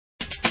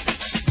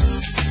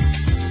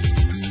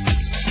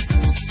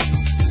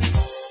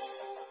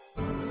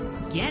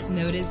get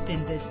noticed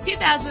in this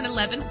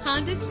 2011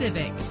 Honda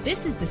Civic.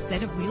 This is the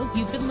set of wheels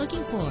you've been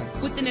looking for,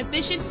 with an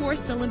efficient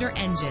 4-cylinder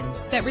engine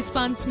that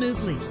responds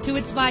smoothly to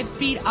its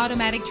 5-speed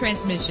automatic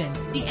transmission.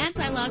 The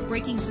anti-lock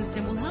braking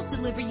system will help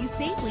deliver you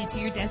safely to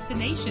your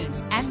destination.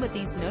 And with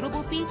these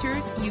notable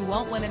features, you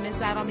won't want to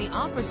miss out on the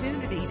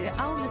opportunity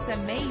to own this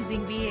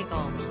amazing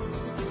vehicle.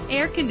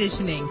 Air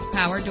conditioning,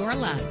 power door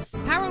locks,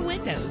 power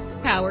windows,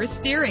 power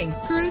steering,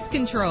 cruise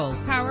control,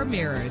 power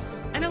mirrors,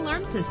 an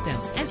alarm system,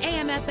 an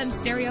AM/FM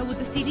stereo with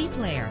a CD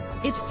player.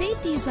 If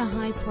safety is a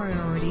high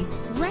priority,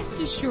 rest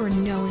assured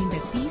knowing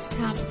that these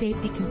top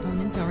safety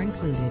components are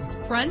included: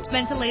 front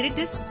ventilated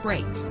disc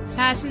brakes,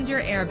 passenger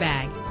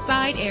airbag,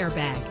 side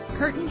airbag,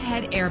 curtain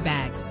head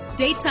airbags,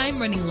 daytime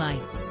running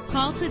lights.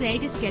 Call today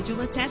to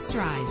schedule a test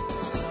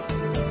drive.